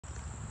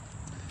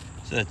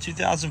It's a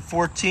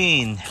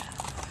 2014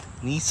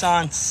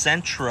 Nissan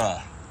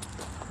Sentra,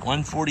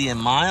 140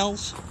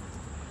 miles,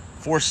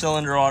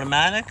 4-cylinder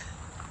automatic,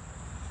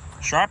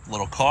 sharp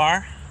little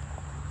car.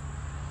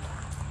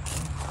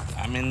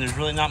 I mean, there's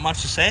really not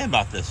much to say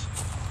about this.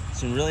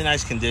 It's in really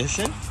nice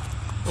condition.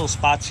 Little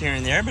spots here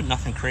and there, but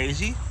nothing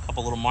crazy. A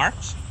couple little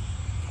marks.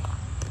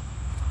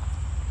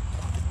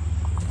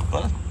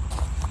 But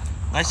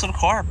nice little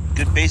car.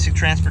 Good basic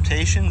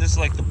transportation. This is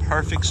like the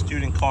perfect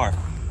student car.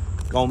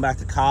 Going back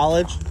to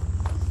college,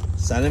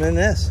 send them in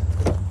this.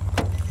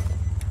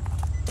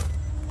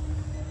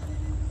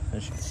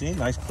 As you can see,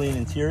 nice clean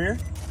interior.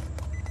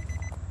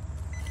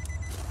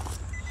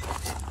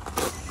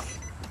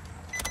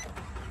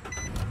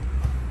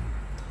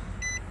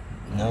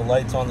 No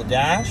lights on the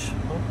dash.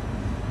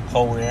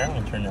 Cold air. I'm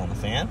going to turn down the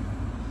fan.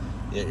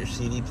 You got your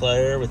CD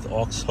player with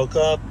aux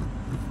hookup.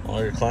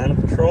 All your climate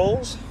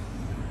controls.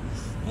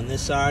 On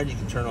this side, you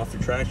can turn off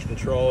your traction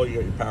control. You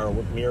got your power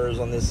mirrors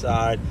on this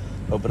side.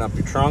 Open up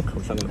your trunk,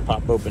 which I'm going to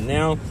pop open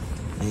now.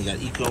 And you got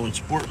eco and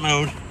sport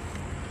mode.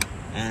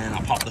 And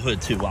I'll pop the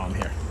hood too while I'm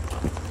here.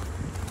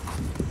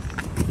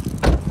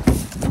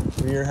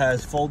 Rear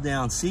has fold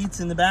down seats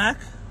in the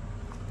back.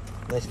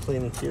 Nice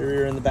clean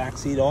interior in the back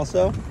seat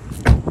also.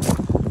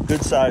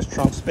 Good sized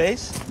trunk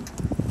space.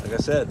 Like I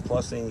said,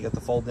 plus then you got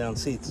the fold down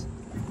seats.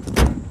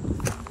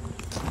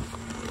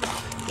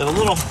 Got a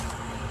little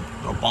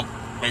bump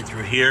right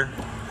through here.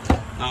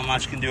 Not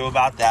much can do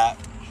about that.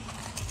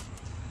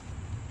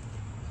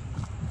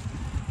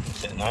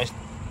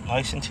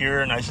 Nice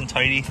interior, nice and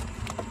tidy.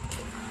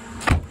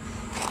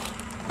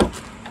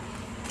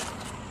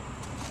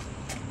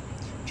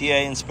 PA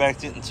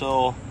inspected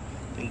until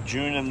I think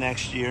June of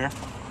next year.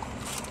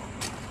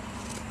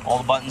 All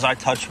the buttons I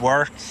touch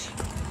works.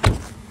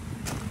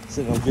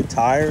 Sitting on good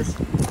tires.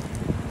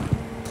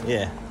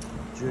 Yeah,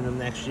 June of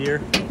next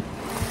year.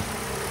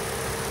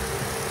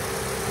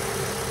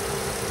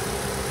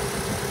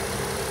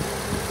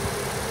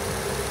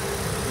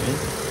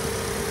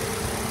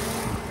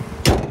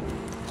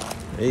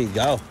 There you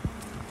go.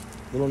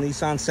 Little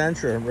Nissan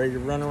Sentra, ready to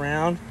run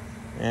around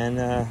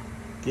and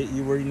get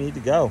you where you need to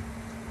go.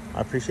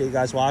 I appreciate you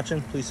guys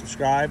watching. Please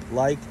subscribe,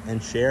 like,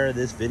 and share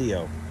this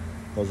video.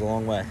 Goes a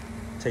long way.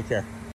 Take care.